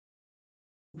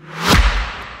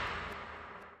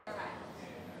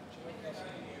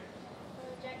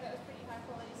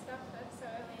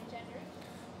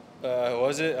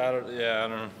Was it? I don't. Yeah, I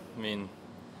don't know. I mean,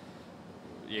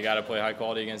 you got to play high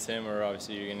quality against him, or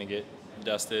obviously you're going to get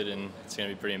dusted, and it's going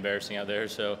to be pretty embarrassing out there.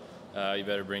 So you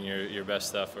better bring your best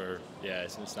stuff, or yeah,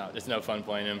 it's no fun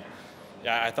playing him.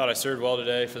 Yeah, I thought I served well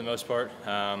today for the most part.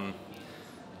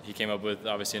 He came up with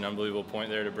obviously an unbelievable point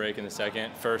there to break in the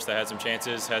second. First, I had some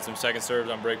chances, had some second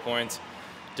serves on break points,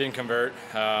 didn't convert.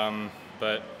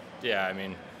 But yeah, I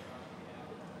mean,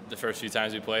 the first few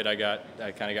times we played, I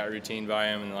kind of got routine by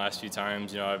him, and the last few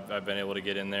times, I've been able to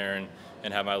get in there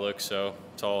and have my look. So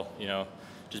it's all,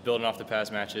 just building off the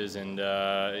past matches, and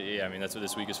yeah, I mean that's what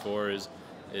this week is for, is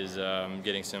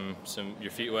getting some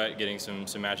your feet wet, getting some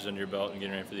matches under your belt, and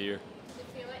getting ready for the year.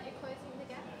 Do you feel like you're closing the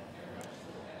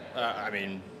gap? I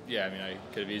mean, yeah, I mean I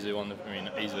could have easily won.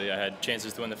 Easily I had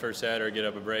chances to win the first set or get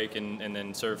up a break and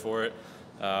then serve for it,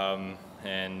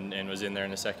 and was in there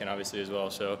in the second obviously as well.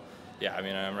 So. Yeah, I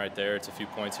mean, I'm right there. It's a few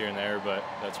points here and there, but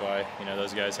that's why,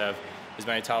 those guys have as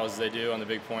many titles as they do on the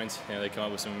big points. They come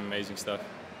up with some amazing stuff.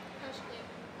 How should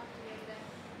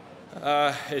you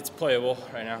after today? It's playable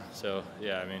right now, so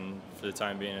yeah, I mean, for the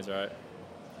time being, it's all right. Do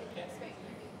you expect you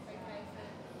to be okay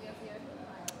for the Aussie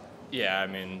Open? Yeah, I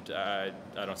mean, I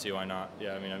don't see why not.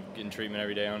 Yeah, I mean, I'm getting treatment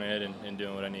every day on it and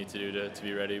doing what I need to do to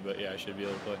be ready, but yeah, I should be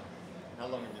able to play. How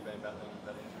long have you been battling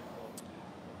that injury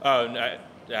Oh, for?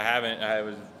 I haven't.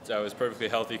 I was perfectly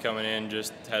healthy coming in.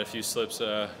 Just had a few slips,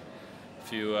 a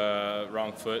few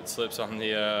wrong foot slips on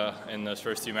the in those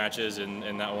first two matches,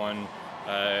 and that one,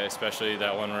 especially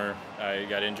that one where I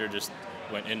got injured, just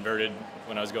went inverted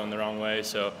when I was going the wrong way.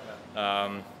 So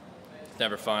it's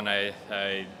never fun.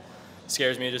 I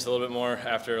scares me just a little bit more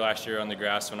after last year on the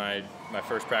grass when my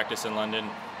first practice in London,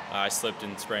 I slipped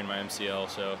and sprained my MCL.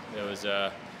 So it was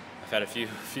I've had a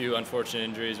few unfortunate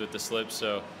injuries with the slips.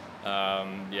 So.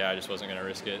 Yeah, I just wasn't going to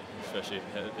risk it, especially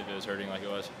if it was hurting like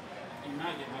it was. You may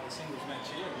get another singles match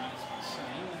here, remains to be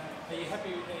seen. Are you happy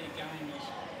with how your game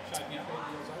is shaping up at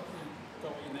the US Open and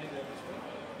got what you needed this week?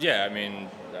 Yeah, I mean,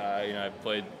 I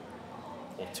played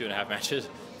 2.5 matches.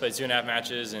 Played 2.5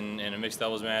 matches and a mixed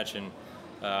doubles match, and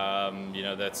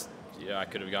that's I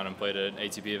could have gone and played an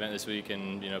ATP event this week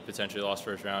and potentially lost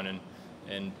first round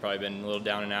and probably been a little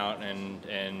down and out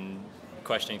and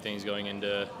questioning things going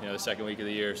into the second week of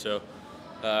the year. So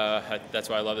that's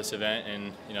why I love this event,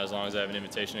 and as long as I have an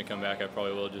invitation to come back, I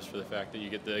probably will, just for the fact that you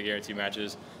get the guarantee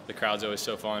matches. The crowd's always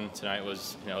so fun. Tonight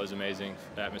was was amazing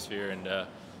atmosphere, and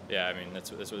yeah, I mean that's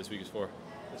what this week is for.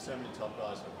 There's so many top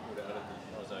guys who pulled out of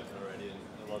the Oz Open already, and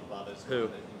a lot of others who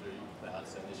had injury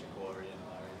playouts, and Nishikori and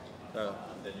Murray.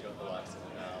 Then you got the likes of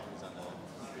who's under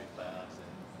injury playouts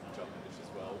and Djokovic as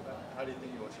well. How do you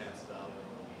think your chances are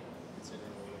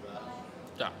considering all of that?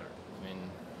 Yeah, I mean,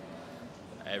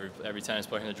 every tennis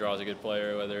player in the draw is a good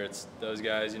player. Whether it's those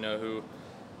guys, who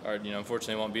are,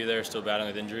 unfortunately won't be there, still battling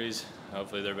with injuries.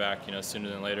 Hopefully they're back, sooner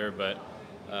than later. But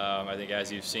I think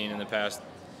as you've seen in the past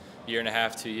year and a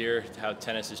half, 2 years, how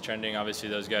tennis is trending. Obviously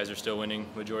those guys are still winning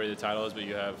majority of the titles, but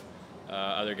you have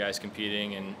other guys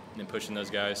competing and pushing those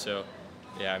guys. So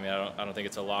yeah, I mean, I don't think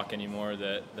it's a lock anymore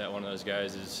that one of those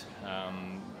guys is,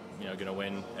 going to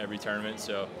win every tournament.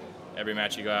 So. Every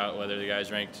match you go out, whether the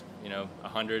guy's ranked,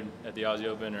 100 at the Aussie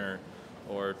Open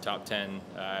or top 10,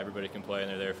 everybody can play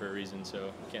and they're there for a reason. So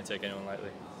you can't take anyone lightly.